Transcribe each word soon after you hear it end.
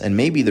And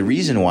maybe the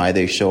reason why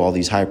they show all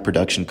these high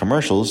production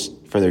commercials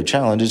for their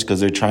challenge is because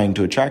they're trying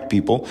to attract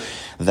people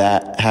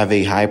that have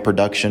a high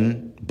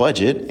production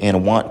budget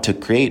and want to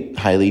create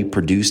highly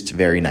produced,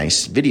 very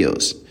nice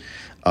videos,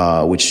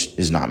 which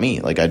is not me.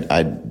 Like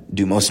I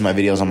do most of my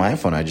videos on my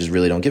iPhone. I just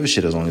really don't give a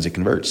shit as long as it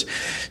converts.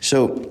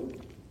 So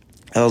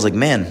I was like,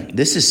 man,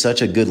 this is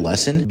such a good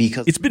lesson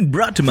because it's been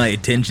brought to my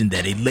attention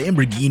that a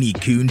Lamborghini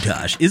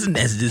Countach isn't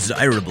as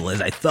desirable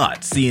as I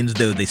thought, seeing as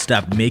though they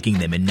stopped making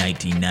them in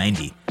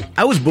 1990.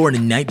 I was born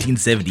in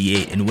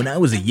 1978, and when I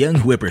was a young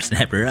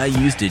whippersnapper, I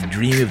used to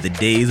dream of the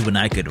days when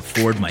I could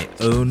afford my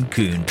own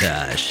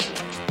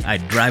Countach.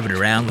 I'd drive it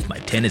around with my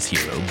tennis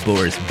hero,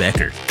 Boris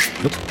Becker.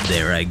 Oop,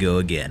 there I go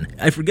again.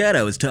 I forgot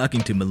I was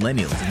talking to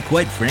millennials, and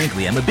quite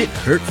frankly, I'm a bit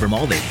hurt from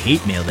all the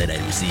hate mail that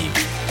I received.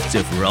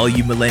 So for all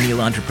you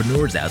millennial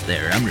entrepreneurs out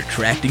there, I'm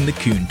retracting the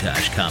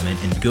Countach comment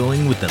and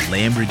going with the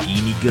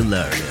Lamborghini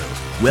Gallardo.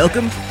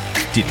 Welcome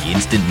to the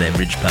Instant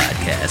Leverage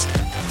Podcast.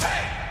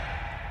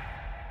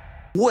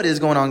 What is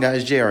going on,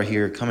 guys? JR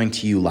here, coming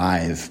to you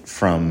live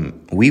from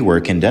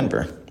WeWork in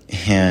Denver.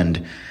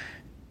 And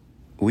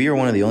we are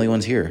one of the only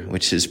ones here,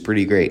 which is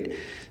pretty great.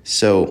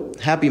 So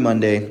happy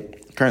Monday.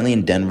 Currently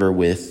in Denver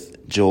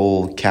with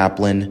Joel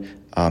Kaplan.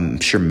 I'm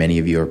sure many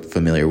of you are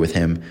familiar with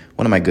him.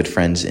 One of my good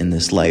friends in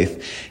this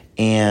life.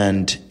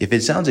 And if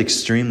it sounds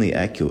extremely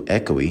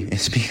echoey,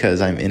 it's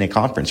because I'm in a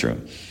conference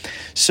room.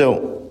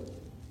 So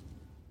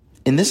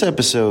in this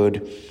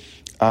episode,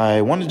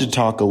 I wanted to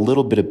talk a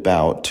little bit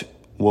about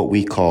what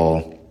we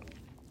call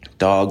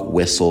dog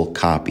whistle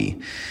copy.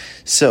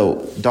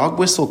 So dog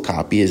whistle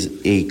copy is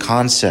a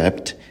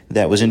concept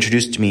that was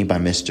introduced to me by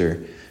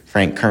Mr.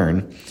 Frank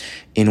Kern,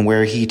 in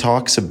where he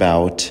talks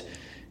about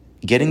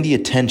getting the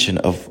attention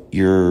of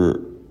your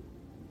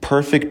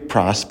perfect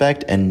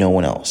prospect and no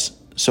one else.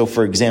 So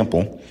for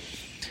example,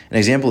 an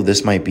example of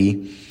this might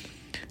be,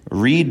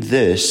 read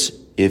this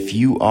if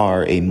you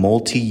are a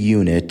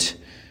multi-unit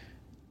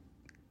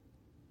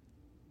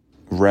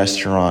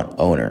restaurant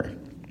owner,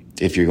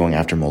 if you're going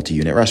after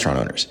multi-unit restaurant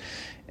owners.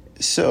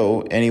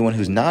 So anyone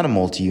who's not a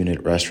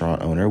multi-unit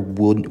restaurant owner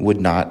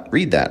would not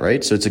read that,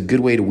 right? So it's a good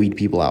way to weed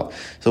people out.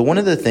 So one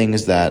of the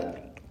things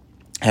that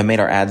have made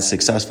our ads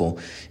successful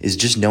is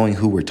just knowing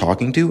who we're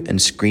talking to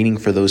and screening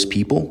for those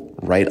people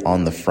right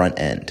on the front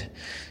end.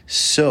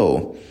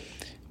 So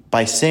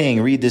by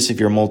saying, read this if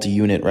you're a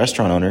multi-unit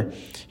restaurant owner,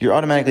 you're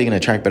automatically going to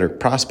attract better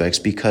prospects,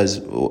 because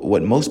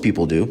what most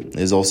people do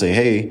is they'll say,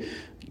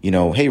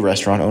 hey,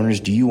 restaurant owners,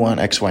 do you want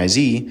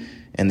XYZ?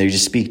 And they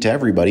just speak to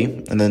everybody,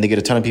 and then they get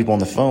a ton of people on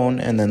the phone,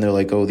 and then they're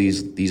like, oh,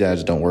 these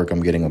ads don't work.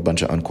 I'm getting a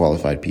bunch of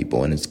unqualified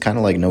people. And it's kind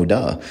of like, no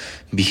duh,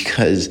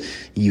 because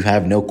you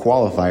have no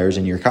qualifiers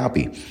in your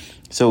copy.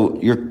 So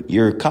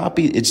your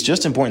copy, it's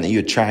just important that you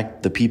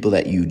attract the people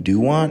that you do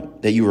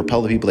want, that you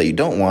repel the people that you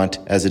don't want,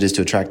 as it is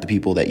to attract the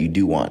people that you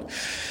do want.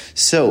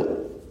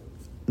 So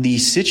the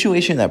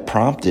situation that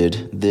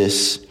prompted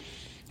this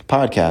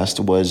podcast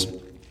was,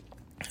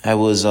 I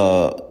was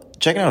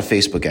checking out a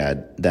Facebook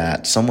ad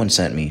that someone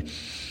sent me,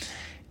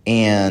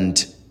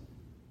 and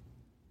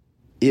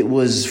it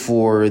was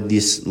for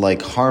this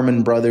like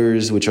Harmon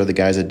Brothers, which are the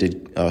guys that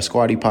did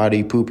Squatty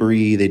Potty,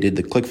 Poopery. They did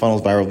the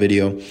ClickFunnels viral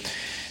video.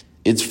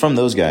 It's from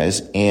those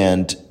guys,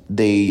 and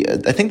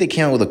I think they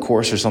came out with a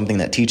course or something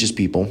that teaches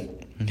people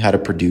how to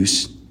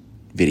produce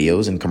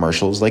videos and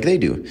commercials like they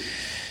do.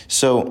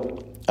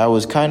 So I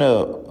was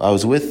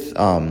with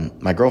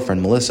my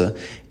girlfriend Melissa,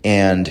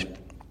 and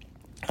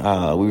we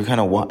were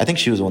I think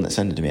she was the one that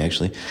sent it to me,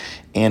 actually.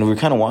 And we were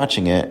kind of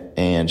watching it,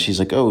 and she's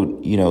like,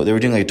 oh, they were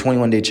doing like a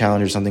 21-day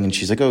challenge or something. And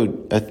she's like, oh,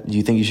 do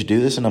you think you should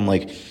do this? And I'm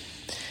like,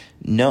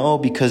 no,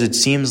 because it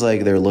seems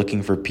like they're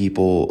looking for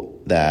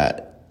people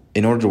that,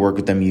 in order to work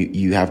with them,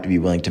 you have to be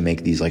willing to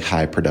make these like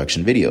high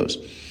production videos.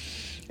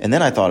 And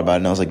then I thought about it,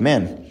 and I was like,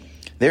 man,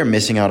 they're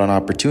missing out on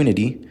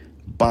opportunity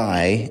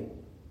by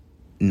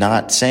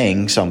not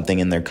saying something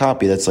in their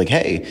copy that's like,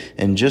 hey,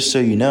 and just so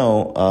you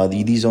know,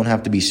 these don't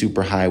have to be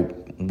super high,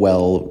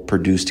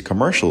 well-produced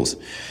commercials.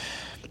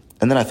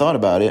 And then I thought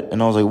about it,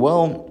 and I was like,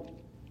 well,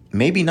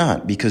 maybe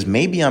not, because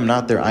maybe I'm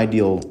not their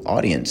ideal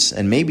audience.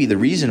 And maybe the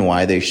reason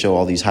why they show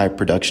all these high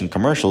production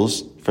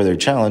commercials for their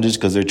challenge is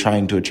because they're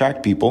trying to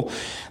attract people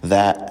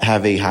that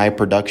have a high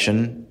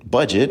production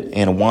budget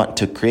and want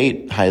to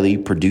create highly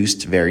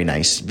produced, very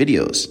nice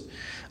videos.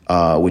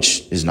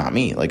 Which is not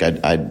me. Like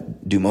I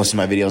do most of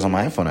my videos on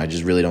my iPhone. I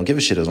just really don't give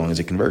a shit as long as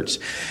it converts.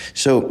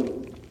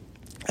 So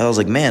I was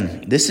like,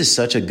 man, this is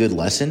such a good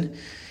lesson,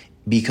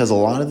 because a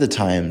lot of the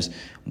times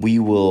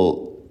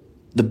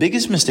the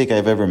biggest mistake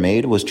I've ever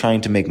made was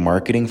trying to make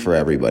marketing for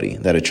everybody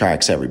that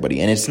attracts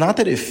everybody. And it's not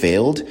that it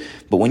failed,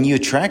 but when you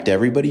attract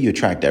everybody,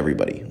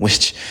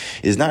 which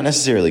is not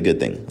necessarily a good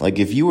thing. Like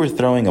if you were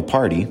throwing a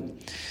party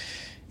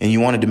and you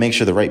wanted to make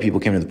sure the right people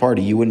came to the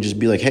party, you wouldn't just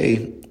be like,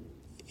 hey,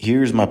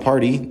 here's my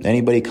party.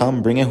 Anybody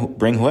come, bring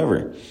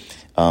whoever.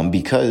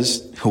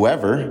 Because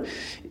whoever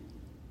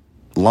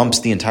lumps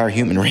the entire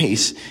human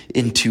race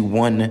into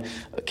one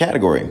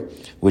category,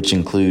 which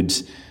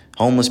includes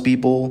homeless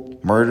people,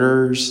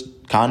 murderers,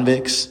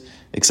 convicts,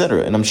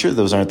 etc. And I'm sure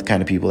those aren't the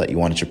kind of people that you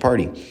want at your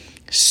party.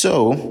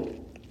 So,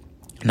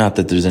 not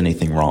that there's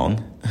anything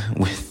wrong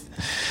with,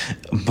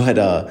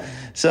 but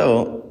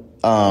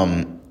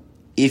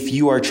if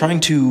you are trying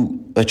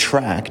to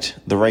attract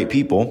the right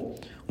people,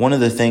 one of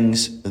the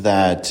things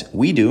that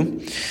we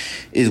do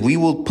is we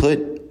will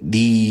put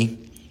the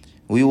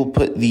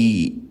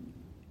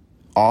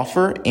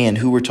offer and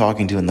who we're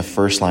talking to in the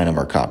first line of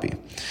our copy.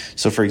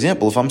 So for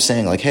example, if I'm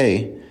saying like,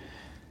 hey,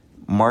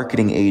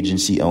 marketing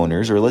agency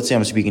owners, or let's say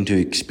I'm speaking to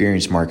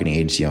experienced marketing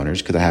agency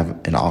owners because I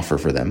have an offer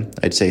for them,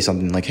 I'd say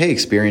something like, hey,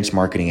 experienced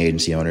marketing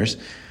agency owners,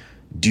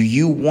 do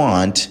you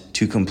want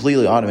to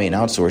completely automate and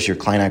outsource your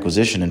client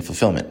acquisition and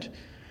fulfillment?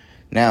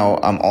 Now,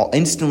 I'm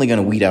instantly going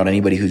to weed out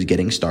anybody who's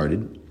getting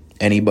started,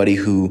 anybody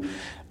who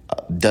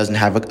doesn't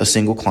have a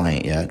single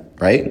client yet,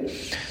 right?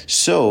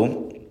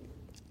 So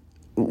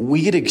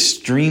we get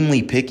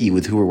extremely picky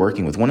with who we're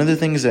working with. One of the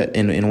things that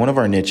in one of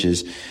our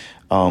niches,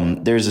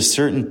 there's a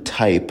certain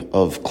type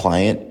of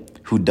client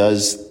who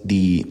does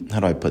the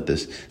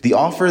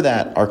offer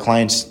that our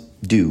clients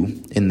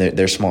do in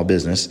their small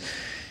business.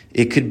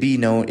 It could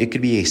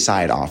be a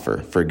side offer,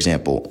 for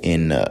example,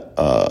 in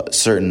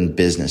certain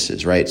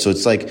businesses, right? So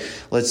it's like,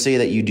 let's say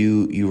that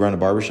you run a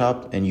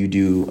barbershop and you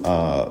do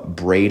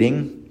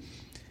braiding,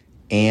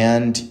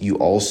 and you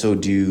also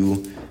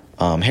do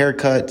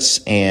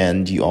haircuts,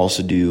 and you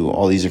also do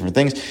all these different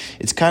things.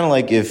 It's kind of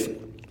like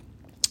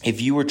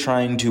if you were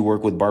trying to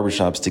work with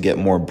barbershops to get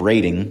more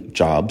braiding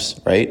jobs,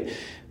 right?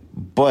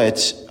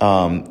 But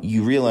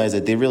you realize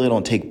that they really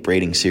don't take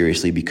braiding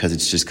seriously because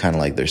it's just kind of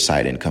like their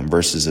side income,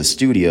 versus a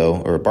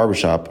studio or a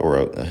barbershop or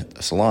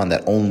a salon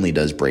that only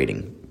does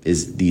braiding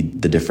is the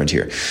difference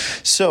here.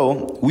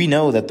 So we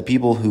know that the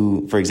people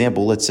who, for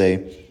example, let's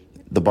say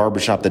the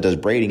barbershop that does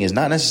braiding is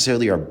not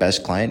necessarily our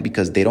best client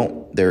because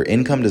their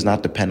income does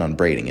not depend on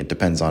braiding. It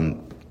depends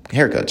on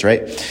haircuts,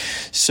 right?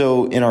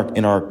 So in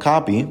our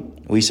copy,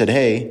 we said,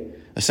 hey,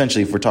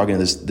 essentially, if we're talking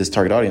to this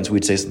target audience,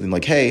 we'd say something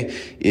like, hey,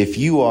 if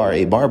you are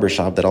a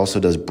barbershop that also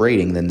does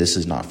braiding, then this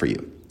is not for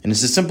you. And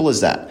it's as simple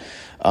as that.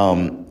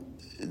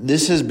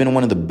 This has been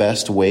one of the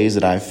best ways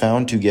that I've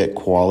found to get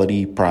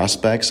quality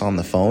prospects on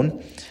the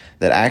phone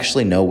that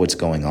actually know what's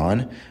going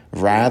on,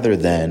 rather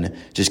than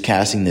just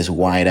casting this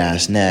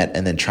wide-ass net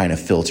and then trying to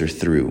filter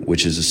through,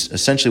 which is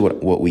essentially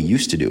what we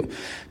used to do.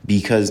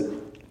 Because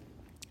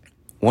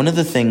one of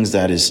the things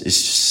that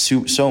is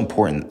so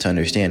important to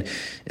understand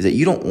is that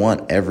you don't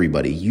want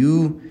everybody.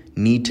 You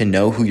need to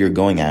know who you're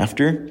going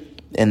after,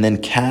 and then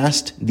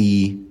cast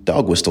the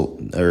dog whistle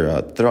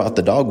or throw out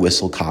the dog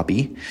whistle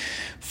copy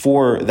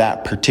for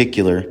that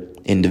particular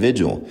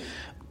individual.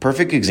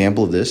 Perfect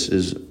example of this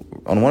is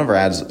on one of our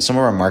ads. Some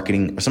of our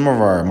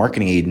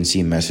marketing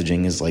agency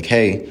messaging is like,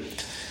 hey,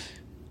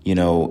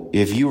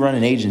 if you run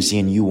an agency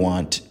and you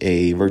want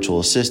a virtual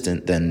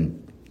assistant,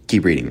 then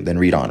keep reading, then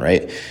read on,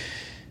 right?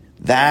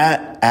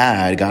 That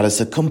ad got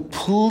us a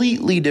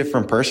completely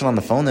different person on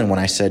the phone than when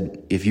I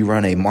said, if you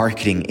run a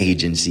marketing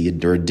agency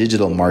or a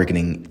digital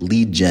marketing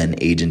lead gen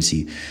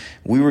agency.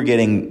 We were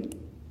getting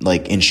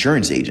like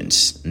insurance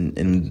agents,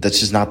 and that's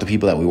just not the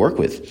people that we work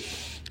with.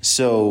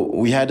 So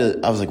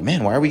I was like,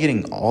 man, why are we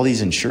getting all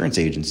these insurance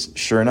agents?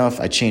 Sure enough,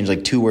 I changed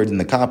like 2 words in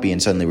the copy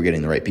and suddenly we're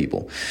getting the right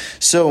people.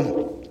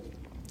 So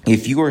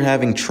if you are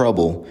having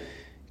trouble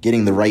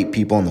getting the right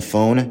people on the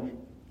phone,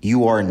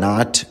 you are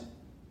not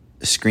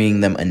screening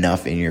them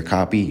enough in your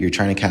copy. You're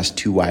trying to cast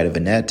too wide of a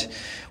net,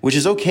 which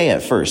is okay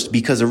at first,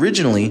 because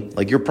originally,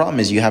 like, your problem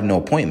is you have no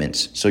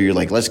appointments. So you're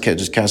like, let's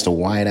just cast a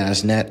wide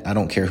ass net. I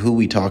don't care who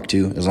we talk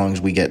to as long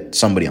as we get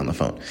somebody on the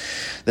phone.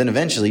 Then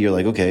eventually you're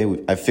like,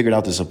 okay, I figured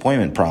out this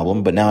appointment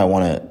problem, but now I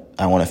want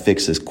to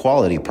fix this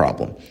quality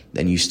problem.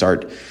 Then you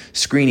start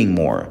screening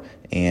more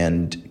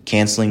and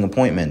canceling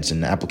appointments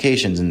and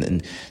applications.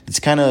 And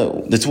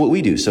that's what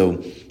we do.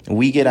 So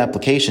we get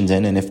applications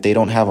in, and if they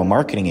don't have a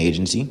marketing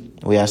agency,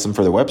 we ask them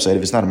for their website.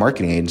 If it's not a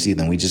marketing agency,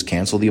 then we just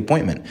cancel the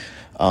appointment.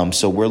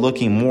 So we're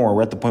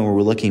at the point where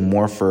we're looking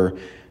more for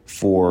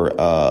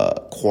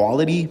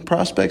quality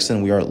prospects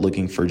than we are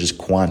looking for just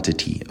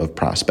quantity of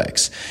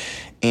prospects.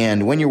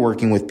 And when you're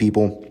working with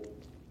people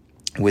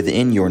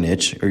within your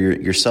niche or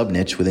your sub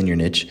niche within your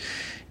niche,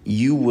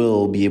 you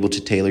will be able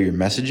to tailor your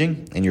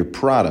messaging and your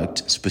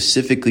product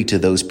specifically to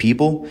those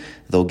people.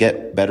 They'll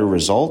get better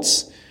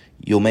results.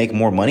 You'll make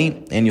more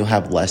money, and you'll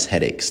have less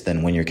headaches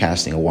than when you're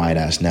casting a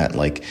wide-ass net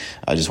like,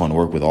 I just want to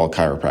work with all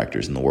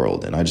chiropractors in the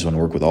world, and I just want to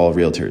work with all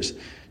realtors.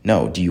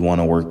 No, do you want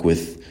to work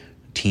with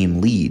team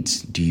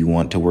leads? Do you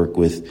want to work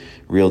with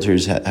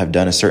realtors that have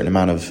done a certain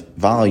amount of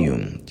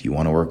volume? Do you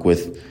want to work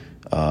with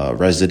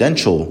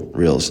residential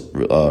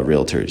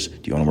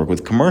realtors? Do you want to work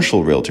with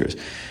commercial realtors?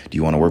 Do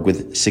you want to work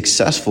with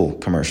successful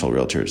commercial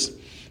realtors?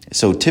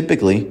 So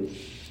typically,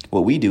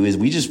 what we do is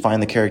we just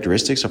find the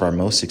characteristics of our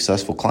most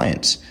successful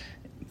clients.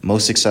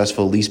 Most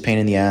successful, least pain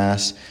in the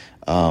ass,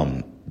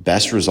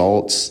 best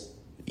results,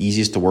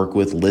 easiest to work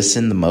with,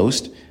 listen the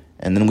most,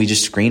 and then we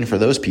just screen for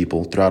those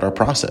people throughout our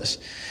process.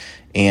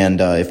 And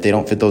if they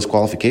don't fit those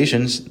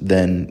qualifications,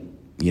 then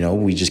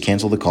we just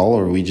cancel the call,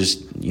 or we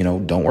just,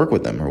 don't work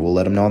with them, or we'll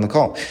let them know on the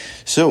call.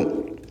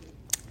 So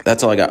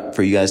that's all I got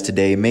for you guys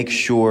today. Make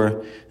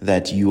sure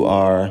that you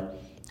are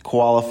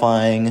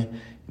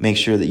qualifying. Make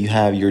sure that you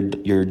have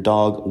your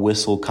dog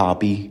whistle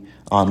copy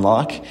on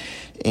lock.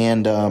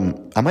 And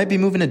I might be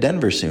moving to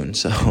Denver soon.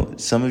 So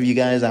some of you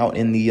guys out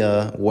in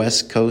the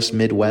West Coast,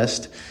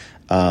 Midwest,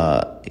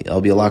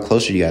 I'll be a lot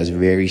closer to you guys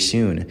very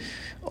soon.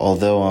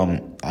 Although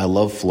I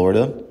love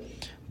Florida,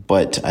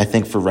 but I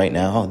think for right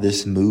now,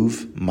 this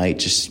move might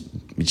just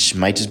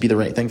be the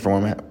right thing for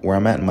where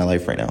I'm at in my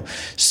life right now.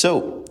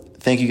 So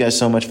thank you guys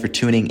so much for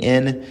tuning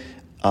in.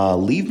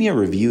 Leave me a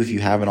review if you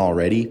haven't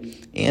already,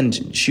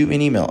 and shoot me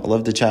an email. I'd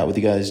love to chat with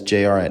you guys,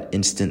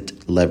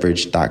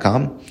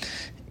 jr@instantleverage.com,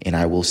 and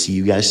I will see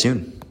you guys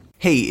soon.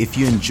 Hey, if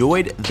you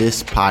enjoyed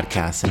this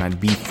podcast, then I'd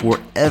be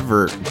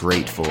forever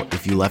grateful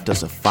if you left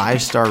us a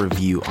 5-star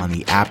review on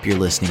the app you're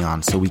listening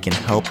on so we can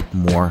help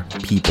more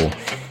people.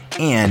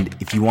 And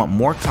if you want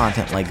more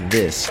content like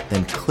this,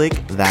 then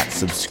click that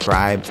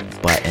subscribe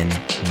button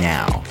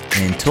now.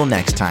 And until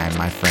next time,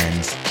 my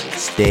friends,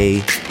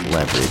 stay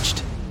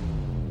leveraged.